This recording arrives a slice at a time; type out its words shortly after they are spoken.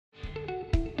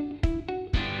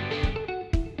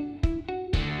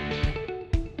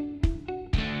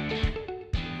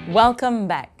Welcome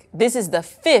back. This is the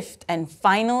fifth and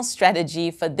final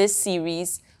strategy for this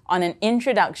series on an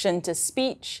introduction to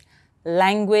speech,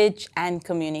 language, and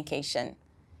communication.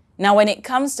 Now, when it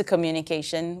comes to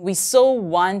communication, we so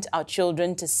want our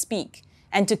children to speak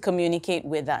and to communicate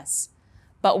with us.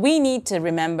 But we need to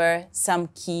remember some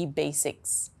key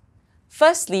basics.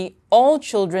 Firstly, all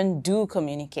children do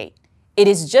communicate. It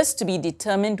is just to be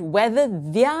determined whether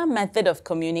their method of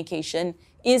communication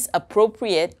is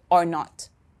appropriate or not.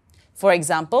 For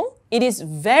example, it is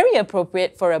very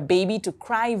appropriate for a baby to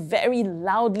cry very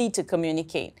loudly to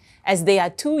communicate, as they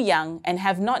are too young and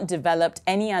have not developed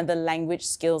any other language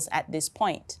skills at this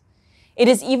point. It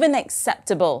is even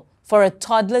acceptable for a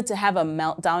toddler to have a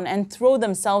meltdown and throw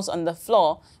themselves on the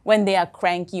floor when they are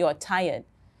cranky or tired.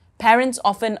 Parents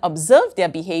often observe their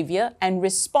behavior and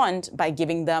respond by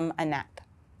giving them a nap.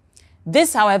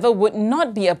 This, however, would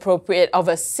not be appropriate of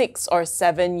a 6 or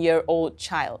 7-year-old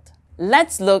child.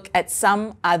 Let's look at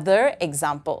some other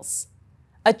examples.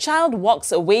 A child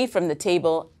walks away from the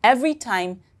table every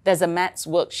time there's a maths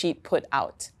worksheet put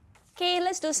out. Okay,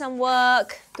 let's do some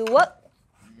work. Do work.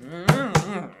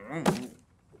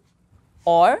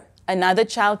 Or another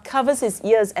child covers his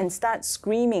ears and starts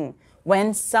screaming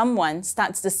when someone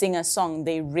starts to sing a song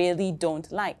they really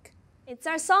don't like. It's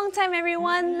our song time,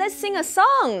 everyone. Let's sing a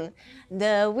song.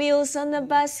 The wheels on the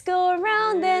bus go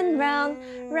round and round,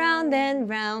 round and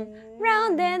round,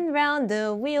 round and round.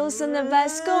 The wheels on the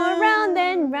bus go round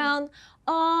and round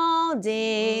all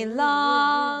day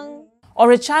long.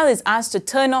 Or a child is asked to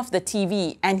turn off the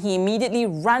TV and he immediately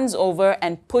runs over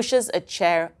and pushes a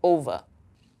chair over.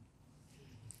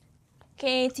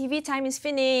 Okay, TV time is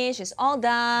finished. It's all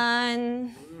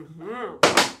done.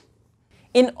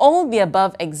 In all the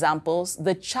above examples,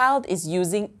 the child is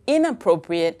using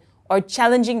inappropriate or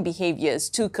challenging behaviors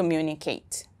to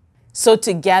communicate. So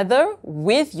together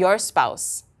with your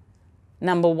spouse,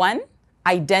 number 1,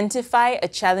 identify a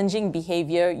challenging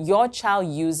behavior your child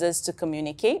uses to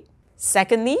communicate.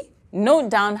 Secondly, note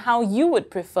down how you would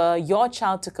prefer your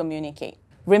child to communicate.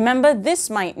 Remember, this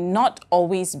might not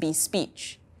always be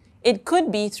speech. It could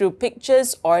be through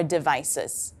pictures or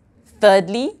devices.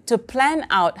 Thirdly, to plan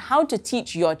out how to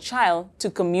teach your child to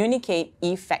communicate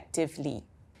effectively.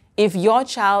 If your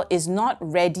child is not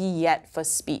ready yet for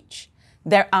speech,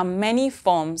 there are many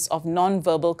forms of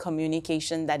nonverbal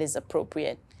communication that is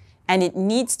appropriate, and it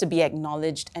needs to be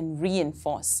acknowledged and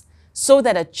reinforced so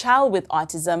that a child with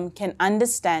autism can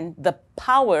understand the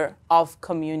power of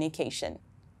communication.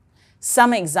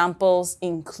 Some examples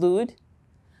include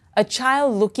a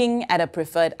child looking at a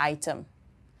preferred item,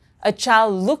 a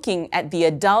child looking at the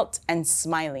adult and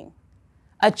smiling,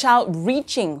 a child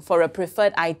reaching for a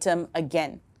preferred item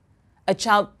again, a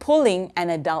child pulling an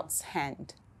adult's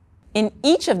hand. In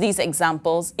each of these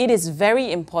examples, it is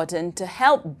very important to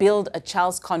help build a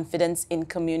child's confidence in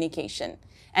communication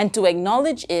and to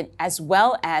acknowledge it as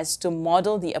well as to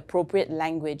model the appropriate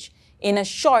language in a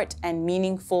short and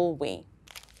meaningful way.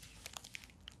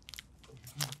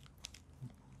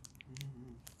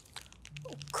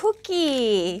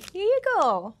 Cookie, here you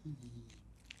go.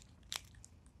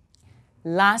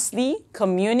 Lastly,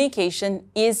 communication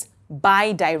is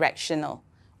bidirectional,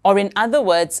 or in other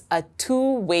words, a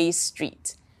two-way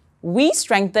street. We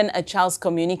strengthen a child's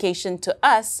communication to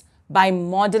us by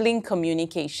modeling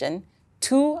communication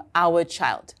to our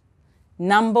child.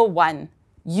 Number 1,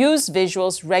 use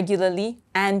visuals regularly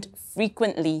and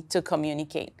frequently to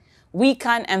communicate. We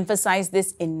can't emphasize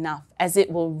this enough, as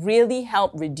it will really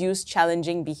help reduce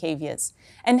challenging behaviors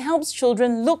and helps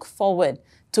children look forward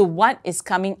to what is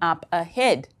coming up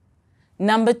ahead.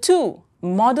 Number 2,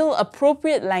 model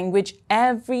appropriate language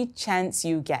every chance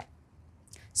you get.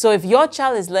 So if your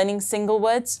child is learning single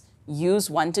words, use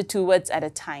 1 to 2 words at a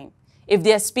time. If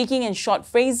they are speaking in short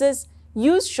phrases,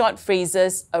 use short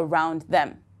phrases around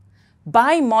them.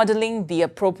 By modeling the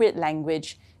appropriate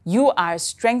language, you are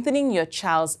strengthening your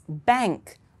child's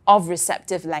bank of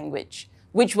receptive language,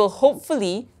 which will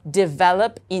hopefully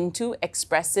develop into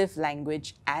expressive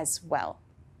language as well.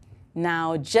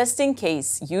 Now, just in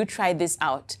case you try this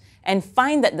out and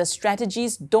find that the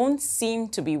strategies don't seem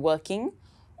to be working,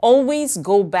 always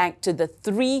go back to the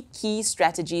 3 key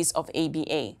strategies of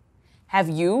ABA. Have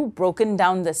you broken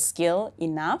down the skill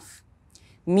enough?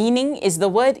 Meaning, is the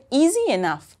word easy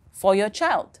enough for your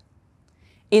child?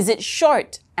 Is it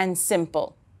short and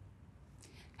simple?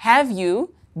 Have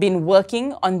you been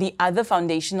working on the other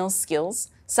foundational skills,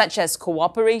 such as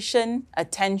cooperation,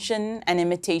 attention, and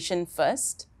imitation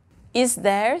first? Is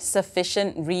there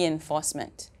sufficient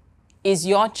reinforcement? Is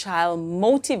your child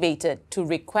motivated to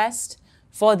request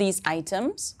for these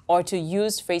items or to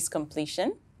use phrase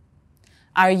completion?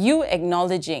 Are you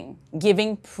acknowledging,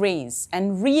 giving praise,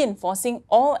 and reinforcing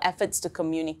all efforts to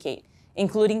communicate,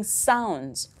 including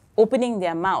sounds, opening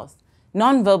their mouth,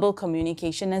 nonverbal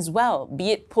communication as well,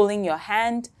 be it pulling your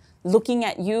hand, looking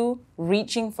at you,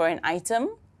 reaching for an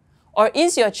item? Or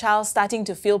is your child starting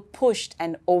to feel pushed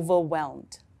and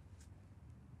overwhelmed?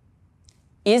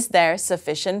 Is there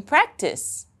sufficient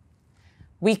practice?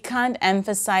 We can't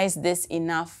emphasize this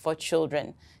enough for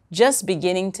children just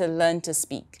beginning to learn to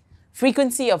speak.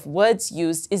 Frequency of words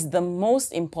used is the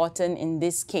most important in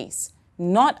this case,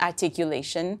 not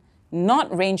articulation,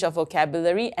 not range of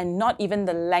vocabulary, and not even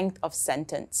the length of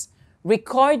sentence.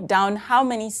 Record down how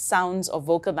many sounds or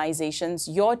vocalizations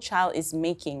your child is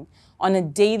making on a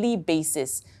daily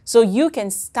basis so you can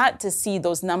start to see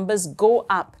those numbers go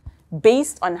up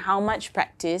based on how much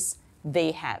practice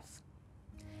they have.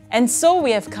 And so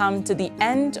we have come to the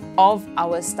end of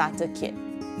our starter kit.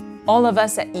 All of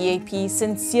us at EAP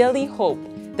sincerely hope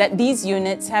that these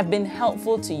units have been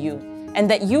helpful to you and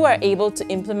that you are able to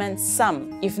implement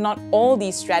some, if not all,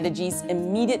 these strategies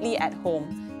immediately at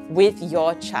home with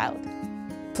your child.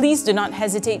 Please do not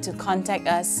hesitate to contact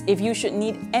us if you should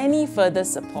need any further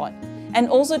support, and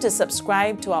also to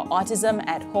subscribe to our Autism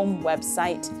at Home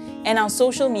website and our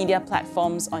social media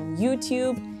platforms on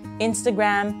YouTube,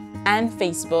 Instagram, and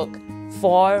Facebook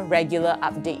for regular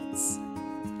updates.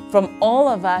 From all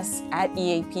of us at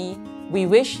EAP, we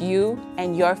wish you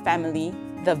and your family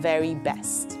the very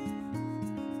best.